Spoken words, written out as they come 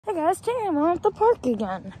Hey guys, today I'm at the park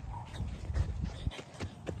again.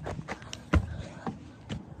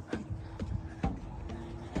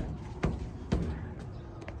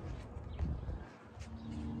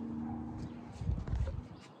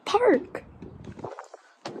 Park.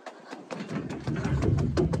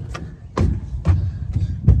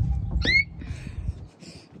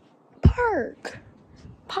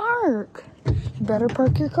 Park. You better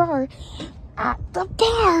park your car at the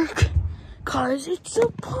park, 'cause it's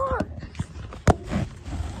a park.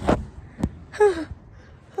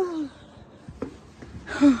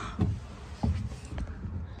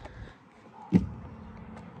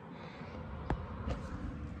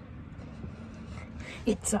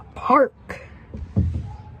 It's a park.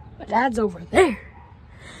 My dad's over there.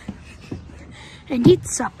 And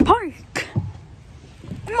it's a park.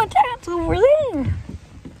 And my dad's over there.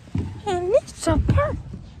 And it's a park.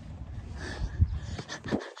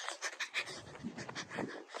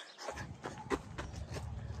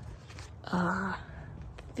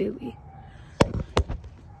 Philly.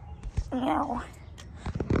 Meow.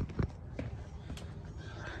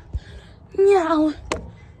 Meow.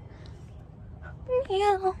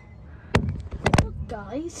 Meow. Look,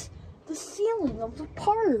 guys, the ceiling of the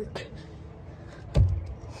park.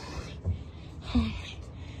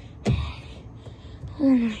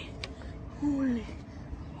 Holy.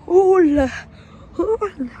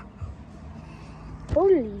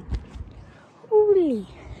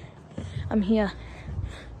 I'm here.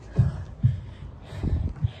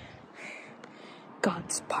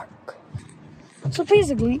 God's park. So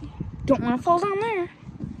basically, don't want to fall down there.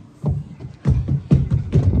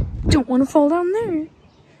 Don't want to fall down there.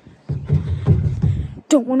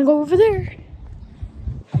 Don't want to go over there.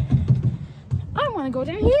 I want to go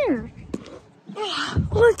down here.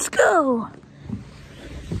 Let's go.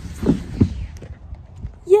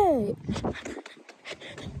 Yay.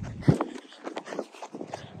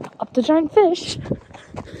 Up the giant fish.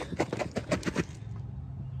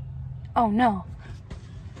 Oh no.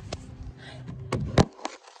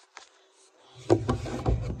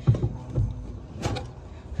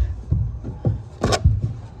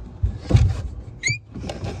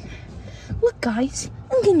 Look, guys,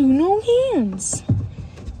 I'm gonna do no hands.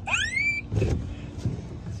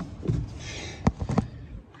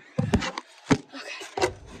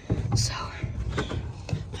 Okay, so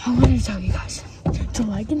I want to tell you guys to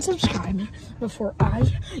like and subscribe before I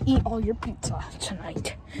eat all your pizza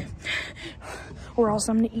tonight, or else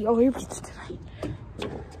I'm gonna eat all your pizza tonight.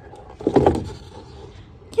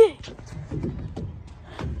 Yeah.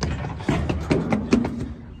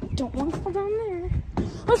 Don't want to fall down there.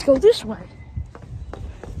 Let's go this way.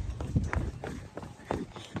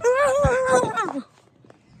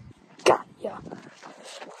 Got ya.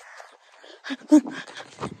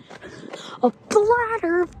 Up the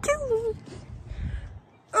ladder of doom.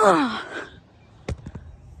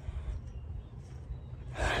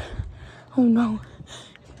 Oh no.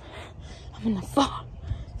 I'm gonna fall.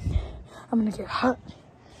 I'm gonna get hurt.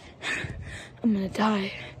 I'm gonna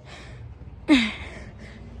die.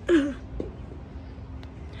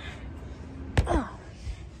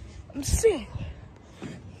 I'm sick.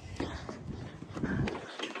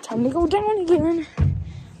 Time to go down again.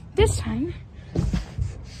 This time,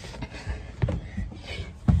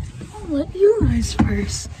 I'll let you guys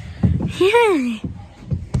first. Yay!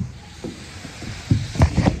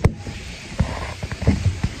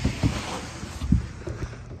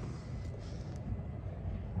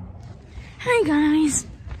 Hi guys.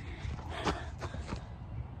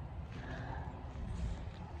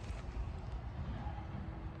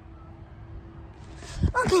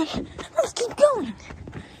 Okay, let's keep going.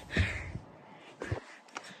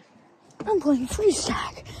 I'm playing freeze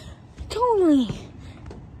tag. Totally.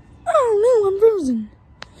 Oh no, I'm frozen.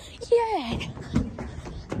 Yay.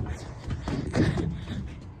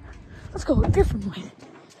 Let's go a different way.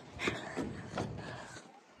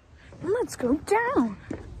 Let's go down.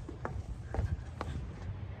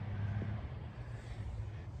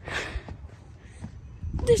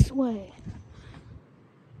 This way.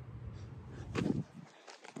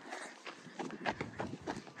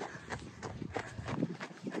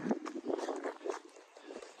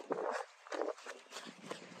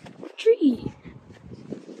 Tree.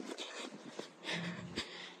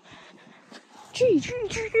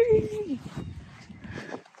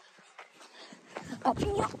 Up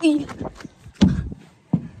yuppie.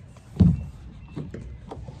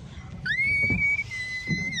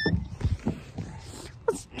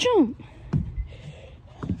 Let's jump.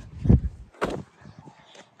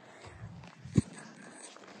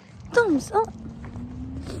 Thumbs up.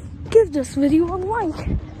 Give this video a like.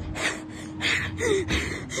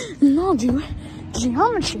 And I'll do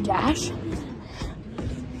Geometry Dash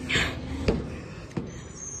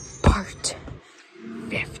Part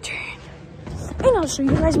 15. And I'll show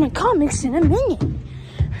you guys my comics in a minute.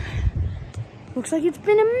 Looks like it's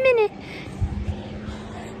been a minute.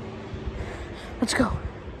 Let's go.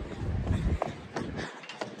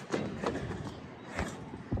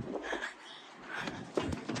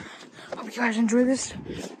 Hope you guys enjoy this.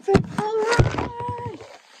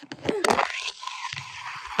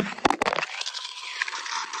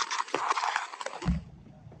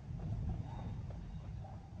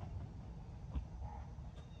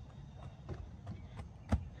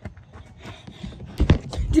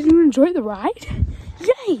 Did you enjoy the ride?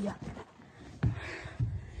 Yay!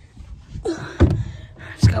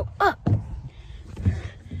 Let's go up.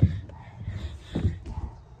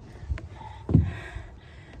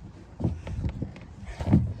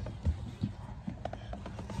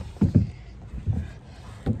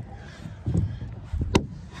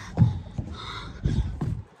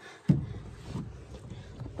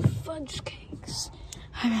 Fudge cakes.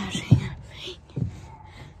 I'm actually gonna make.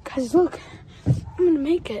 Guys, look. I'm gonna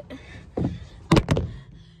make it.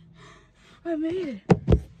 I made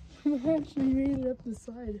it. I actually made it up the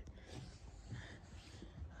side.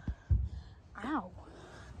 Ow.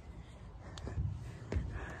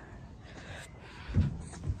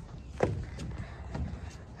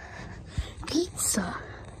 Pizza.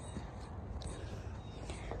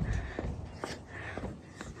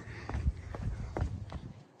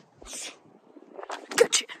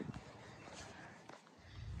 Gotcha.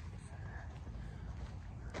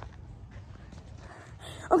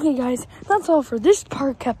 Okay, guys, that's all for this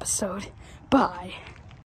park episode. Bye.